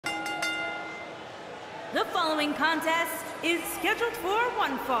The following contest is scheduled for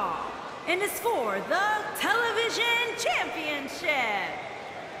one fall and is for the Television Championship.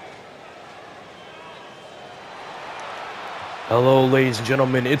 Hello, ladies and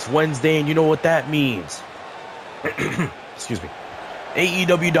gentlemen. It's Wednesday, and you know what that means. Excuse me.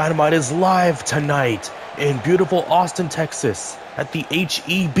 AEW Dynamite is live tonight in beautiful Austin, Texas at the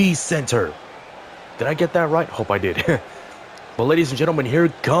HEB Center. Did I get that right? Hope I did. But ladies and gentlemen, here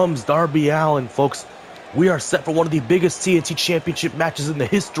comes Darby Allin, folks. We are set for one of the biggest TNT Championship matches in the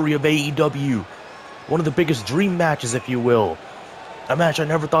history of AEW. One of the biggest dream matches, if you will. A match I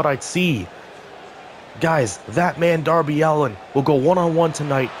never thought I'd see. Guys, that man Darby Allin will go one-on-one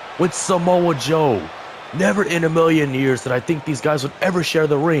tonight with Samoa Joe. Never in a million years did I think these guys would ever share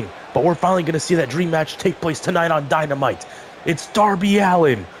the ring, but we're finally going to see that dream match take place tonight on Dynamite. It's Darby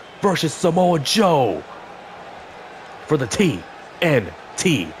Allin versus Samoa Joe for the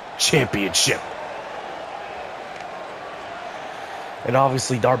TNT Championship. And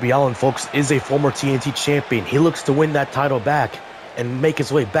obviously Darby Allin, folks, is a former TNT champion. He looks to win that title back and make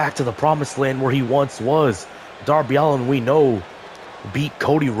his way back to the promised land where he once was. Darby Allin, we know, beat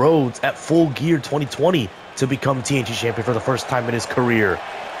Cody Rhodes at Full Gear 2020 to become TNT champion for the first time in his career.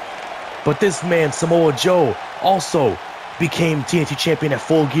 But this man, Samoa Joe, also became TNT champion at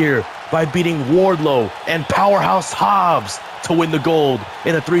Full Gear by beating Wardlow and Powerhouse Hobbs to win the gold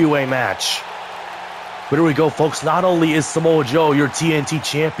in a three-way match. But here we go, folks. Not only is Samoa Joe your TNT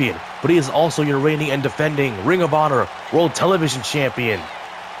champion, but he is also your reigning and defending Ring of Honor World Television Champion.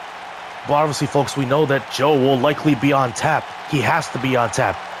 But obviously, folks, we know that Joe will likely be on tap. He has to be on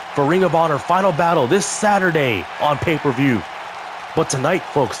tap for Ring of Honor Final Battle this Saturday on pay-per-view. But tonight,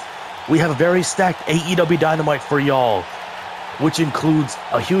 folks, we have a very stacked AEW Dynamite for y'all, which includes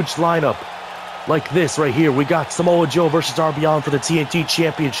a huge lineup like this right here. We got Samoa Joe versus Darby Allin for the TNT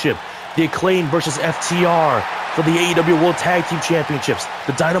Championship. The Acclaim versus FTR for the AEW World Tag Team Championships.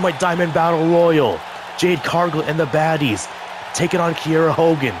 The Dynamite Diamond Battle Royal. Jade Cargill and the Baddies taking on Kiera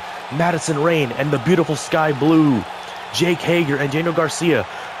Hogan, Madison Rayne, and the beautiful Sky Blue. Jake Hager and Daniel Garcia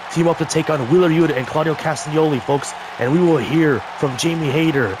team up to take on Wheeler Yuta and Claudio Castagnoli, folks. And we will hear from Jamie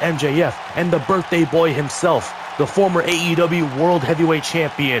Hayter, MJF, and the birthday boy himself, the former AEW World Heavyweight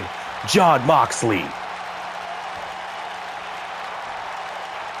Champion, Jon Moxley.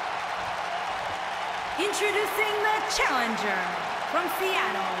 Introducing the challenger from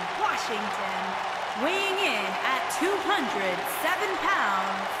Seattle, Washington, weighing in at 207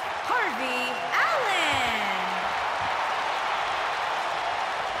 pounds, Darby Allin.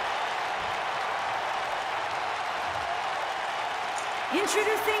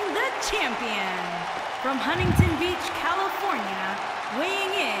 Introducing the champion from Huntington Beach, California,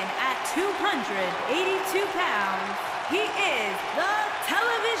 weighing in at 282 pounds, he is the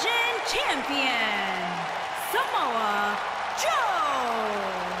television champion, Samoa Joe.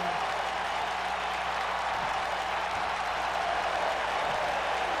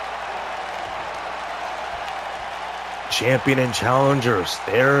 Champion and challengers,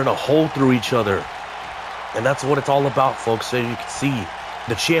 they're in a hole through each other. And that's what it's all about, folks. As you can see,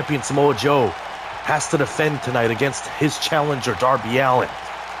 the champion Samoa Joe has to defend tonight against his challenger, Darby Allin.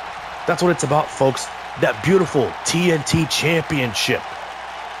 That's what it's about, folks. That beautiful TNT Championship,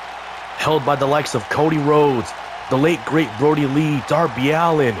 held by the likes of Cody Rhodes, the late great Brody Lee, Darby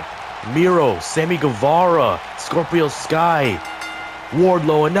Allin, Miro, Sammy Guevara, Scorpio Sky,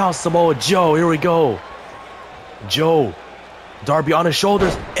 Wardlow, and now Samoa Joe. Here we go. Joe, Darby on his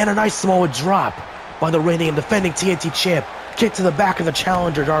shoulders, and a nice Samoa drop by the reigning and defending TNT champ. Kick to the back of the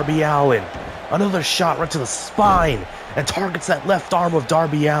challenger, Darby Allin. Another shot right to the spine and targets that left arm of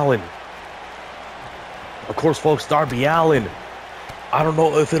Darby Allin. Of course, folks, Darby Allin, I don't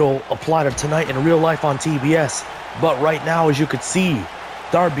know if it'll apply to tonight in real life on TBS, but right now, as you could see,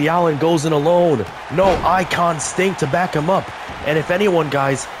 Darby Allin goes in alone. No Icon Sting to back him up. And if anyone,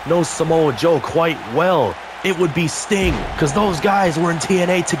 guys, knows Samoa Joe quite well, it would be Sting, because those guys were in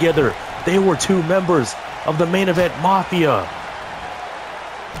TNA together. They were two members of the Main Event Mafia.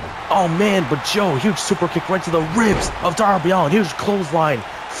 Oh man, but Joe, huge super kick right to the ribs of Darby Allin. Huge clothesline,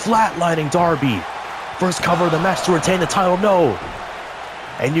 flatlining Darby. First cover of the match to retain the title, no.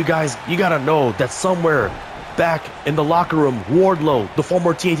 And you guys, you gotta know that somewhere back in the locker room, Wardlow, the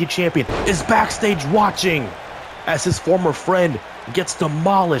former TNT champion, is backstage watching as his former friend gets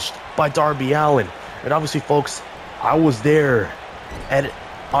demolished by Darby Allin. And obviously, folks, I was there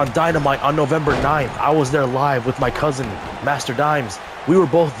on Dynamite on November 9th. I was there live with my cousin, Master Dimes. We were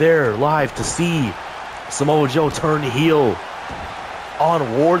both there live to see Samoa Joe turn heel on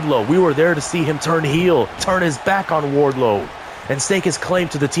Wardlow. We were there to see him turn heel, turn his back on Wardlow. and stake his claim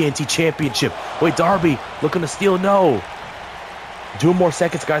to the TNT Championship. Wait, Darby looking to steal? No. 2 more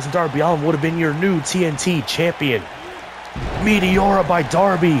seconds, guys, and Darby Allin would have been your new TNT Champion. Meteora by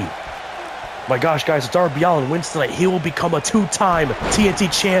Darby. My gosh, guys, if Darby Allin wins tonight, he will become a 2-time TNT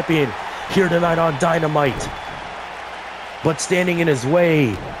Champion here tonight on Dynamite. But standing in his way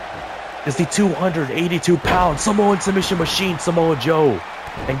is the 282-pound Samoan submission machine, Samoa Joe.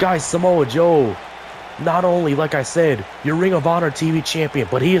 And guys, Samoa Joe, not only, like I said, your Ring of Honor TV champion,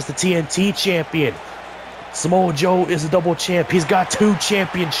 but he is the TNT champion. Samoa Joe is a double champ. He's got 2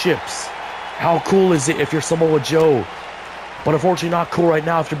 championships. How cool is it if you're Samoa Joe? But unfortunately not cool right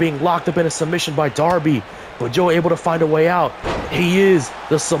now after being locked up in a submission by Darby. But Joe able to find a way out. He is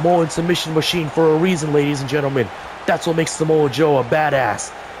the Samoan submission machine for a reason, ladies and gentlemen. That's what makes Samoa Joe a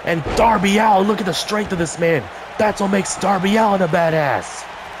badass. And Darby Allin, look at the strength of this man. That's what makes Darby Allin a badass.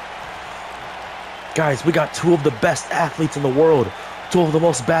 Guys, we got 2 of the best athletes in the world. 2 of the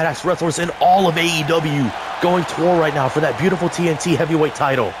most badass wrestlers in all of AEW going to war right now for that beautiful TNT heavyweight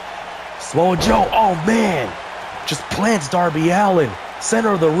title. Samoa Joe, oh man, just plants Darby Allin, center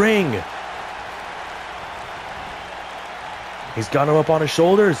of the ring. He's got him up on his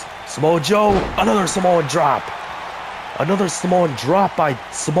shoulders. Samoa Joe, another Samoan drop. Another Samoan drop by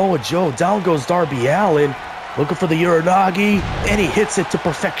Samoa Joe. Down goes Darby Allin, looking for the Uranagi, and he hits it to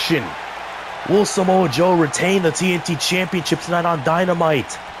perfection. Will Samoa Joe retain the TNT Championship tonight on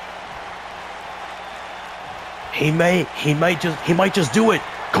Dynamite? He might just do it.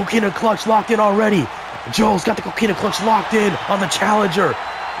 Coquina Clutch locked in already. Joe's got the Coquina Clutch locked in on the challenger.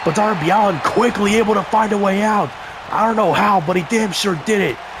 But Darby Allin quickly able to find a way out. I don't know how, but he damn sure did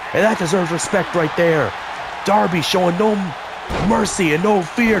it. And that deserves respect right there. Darby showing no mercy and no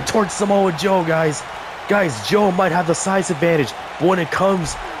fear towards Samoa Joe, guys. Guys, Joe might have the size advantage, but when it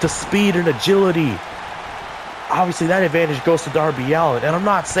comes to speed and agility, obviously that advantage goes to Darby Allin. And I'm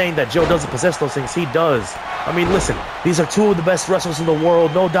not saying that Joe doesn't possess those things. He does. I mean, listen, these are 2 of the best wrestlers in the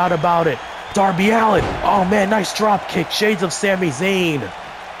world, no doubt about it. Darby Allin, oh man, nice drop kick, shades of Sami Zayn,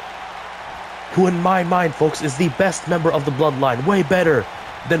 who in my mind, folks, is the best member of the Bloodline, way better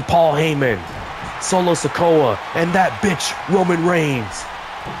than Paul Heyman, Solo Sikoa, and that bitch Roman Reigns.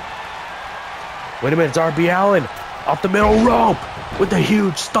 Wait a minute, Darby Allin off the middle rope with the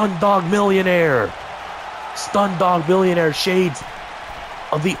huge Stun Dog Millionaire. Stun Dog Millionaire, shades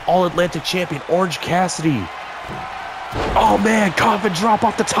of the All-Atlantic Champion Orange Cassidy. Oh man, coffin drop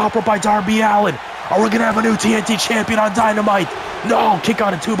off the top rope by Darby Allin. Are we gonna have a new TNT champion on Dynamite? No, kick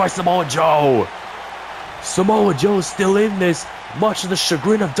out at 2 by Samoa Joe. Samoa Joe's still in this, much to the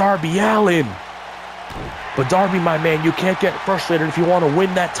chagrin of Darby Allin. But Darby, my man, you can't get frustrated if you want to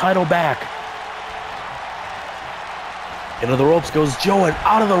win that title back. Into the ropes goes Joe, and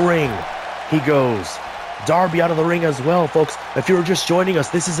out of the ring he goes. Darby out of the ring as well, folks. If you're just joining us,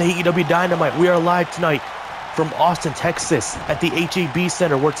 this is AEW Dynamite. We are live tonight from Austin, Texas at the HAB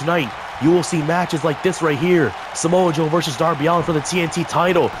Center, where tonight you will see matches like this right here. Samoa Joe versus Darby Allin for the TNT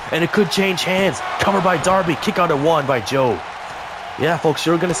title, and it could change hands. Covered by Darby, kick out at 1 by Joe. Yeah, folks,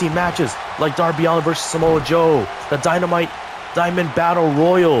 you're going to see matches like Darby Allin versus Samoa Joe, the Dynamite Diamond Battle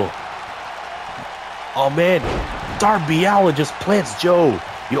Royal. Oh man, Darby Allin just plants Joe.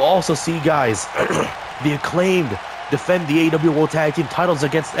 You also see, guys, the Acclaimed defend the AEW World Tag Team titles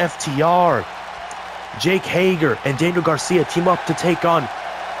against FTR. Jake Hager and Daniel Garcia team up to take on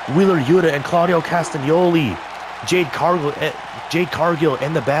Wheeler Yuta and Claudio Castagnoli. Jade Cargill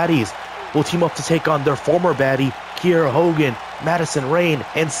and the Baddies will team up to take on their former baddie, Kiera Hogan, Madison Rayne,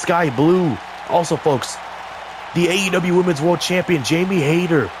 and Sky Blue. Also, folks, the AEW Women's World Champion Jamie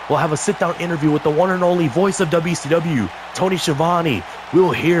Hayter will have a sit-down interview with the one and only voice of WCW, Tony Schiavone. We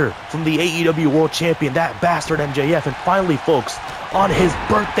will hear from the AEW World Champion, that bastard MJF. And finally, folks, on his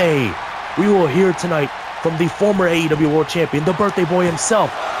birthday, we will hear tonight from the former AEW World Champion, the birthday boy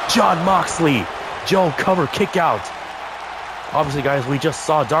himself, Jon Moxley. Joe cover kick out. Obviously, guys, we just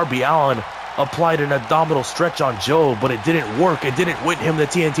saw Darby Allin applied an abdominal stretch on Joe, but it didn't work. It didn't win him the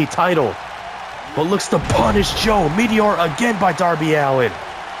TNT title. But looks to punish Joe. Meteor again by Darby Allin.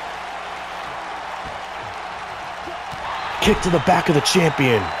 Kick to the back of the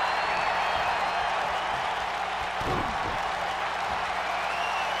champion.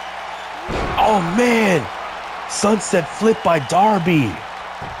 Oh man, sunset flip by Darby.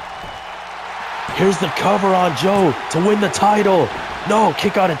 Here's the cover on Joe to win the title. No,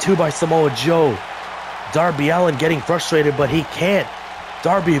 kick out at 2 by Samoa Joe. Darby Allin getting frustrated, but he can't.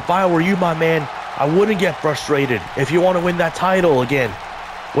 Darby, if I were you, my man, I wouldn't get frustrated if you want to win that title again.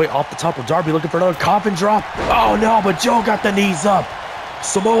 Wait, off the top of Darby looking for another coffin drop. Oh no, but Joe got the knees up.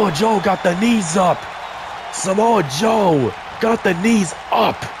 Samoa Joe got the knees up. Samoa Joe got the knees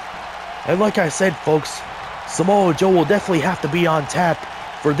up. And like I said, folks, Samoa Joe will definitely have to be on tap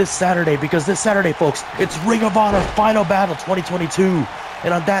for this Saturday, because this Saturday, folks, it's Ring of Honor Final Battle 2022.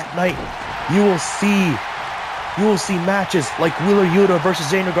 And on that night, you will see matches like Wheeler Yuta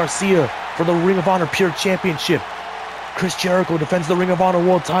versus Daniel Garcia for the Ring of Honor Pure Championship. Chris Jericho defends the Ring of Honor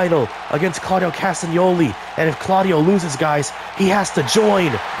World title against Claudio Castagnoli. And if Claudio loses, guys, he has to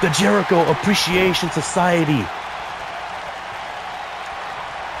join the Jericho Appreciation Society.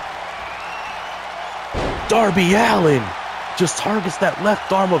 Darby Allin just targets that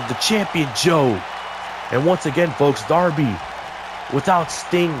left arm of the champion Joe. And once again, folks, Darby without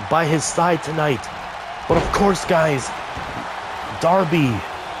Sting by his side tonight. But of course, guys, Darby,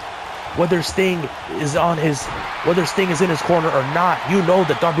 whether Sting is in his corner or not, you know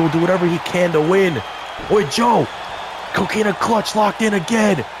that Darby will do whatever he can to win. Wait, Joe, Coquina clutch locked in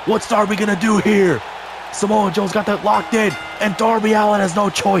again. What's Darby gonna do here? Samoa Joe's got that locked in, and Darby Allin has no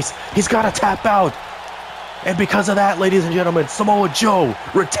choice. He's gotta tap out. And because of that, ladies and gentlemen, Samoa Joe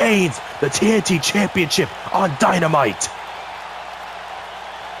retains the TNT Championship on Dynamite.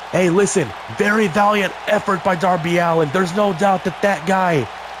 Hey, listen, very valiant effort by Darby Allin. There's no doubt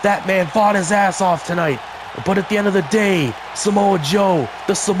that man fought his ass off tonight. But at the end of the day, Samoa Joe,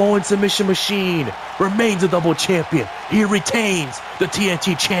 the Samoan submission machine, remains a double champion. He retains the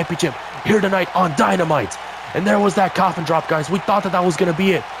TNT Championship here tonight on Dynamite. And there was that coffin drop, guys. We thought that was going to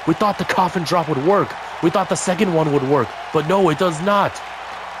be it. We thought the coffin drop would work. We thought the second one would work. But no, it does not.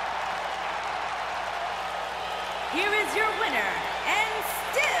 Here is your winner, and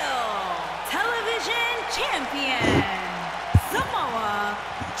still television champion, Samoa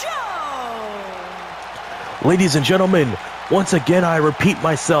Joe. Ladies and gentlemen, once again I repeat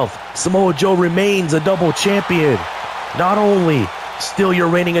myself, Samoa Joe remains a double champion. Not only still your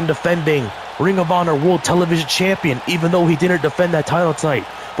reigning and defending Ring of Honor World Television Champion, even though he didn't defend that title tonight,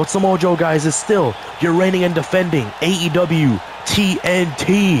 but Samoa Joe, guys, is still your reigning and defending AEW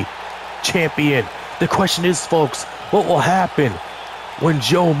TNT Champion. The question is, folks, what will happen when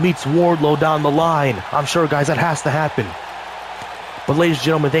Joe meets Wardlow down the line? I'm sure, guys, that has to happen. But ladies and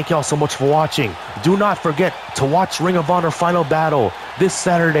gentlemen, thank y'all so much for watching. Do not forget to watch Ring of Honor Final Battle this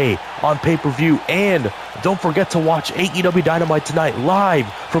Saturday on pay-per-view. And don't forget to watch AEW Dynamite tonight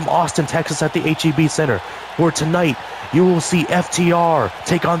live from Austin, Texas at the HEB Center, where tonight you will see FTR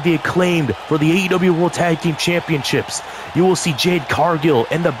take on the Acclaimed for the AEW World Tag Team Championships. You will see Jade Cargill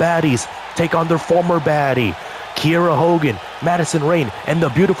and the Baddies take on their former baddie, Kiera Hogan, Madison Rayne, and the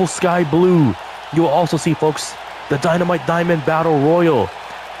beautiful Sky Blue. You will also see, folks, the Dynamite Diamond Battle Royal.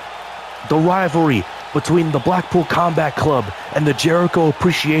 The rivalry between the Blackpool Combat Club and the Jericho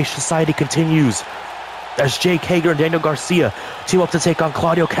Appreciation Society continues as Jake Hager and Daniel Garcia team up to take on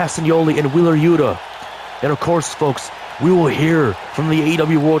Claudio Castagnoli and Wheeler Yuta. And of course, folks, we will hear from the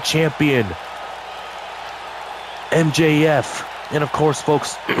AEW World Champion, MJF. And of course,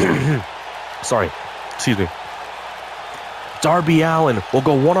 folks, Darby Allin will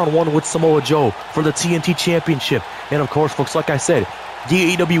go one-on-one with Samoa Joe for the TNT Championship. And of course, folks, like I said,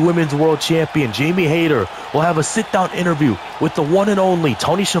 the AEW Women's World Champion, Jamie Hayter, will have a sit-down interview with the one and only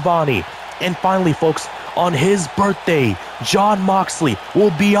Tony Schiavone. And finally, folks, on his birthday, Jon Moxley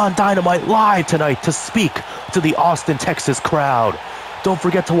will be on Dynamite live tonight to speak to the Austin, Texas crowd. Don't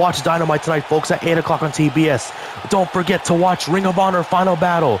forget to watch Dynamite tonight, folks, at 8 o'clock on TBS. Don't forget to watch Ring of Honor Final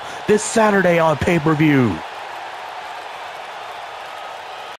Battle this Saturday on pay-per-view.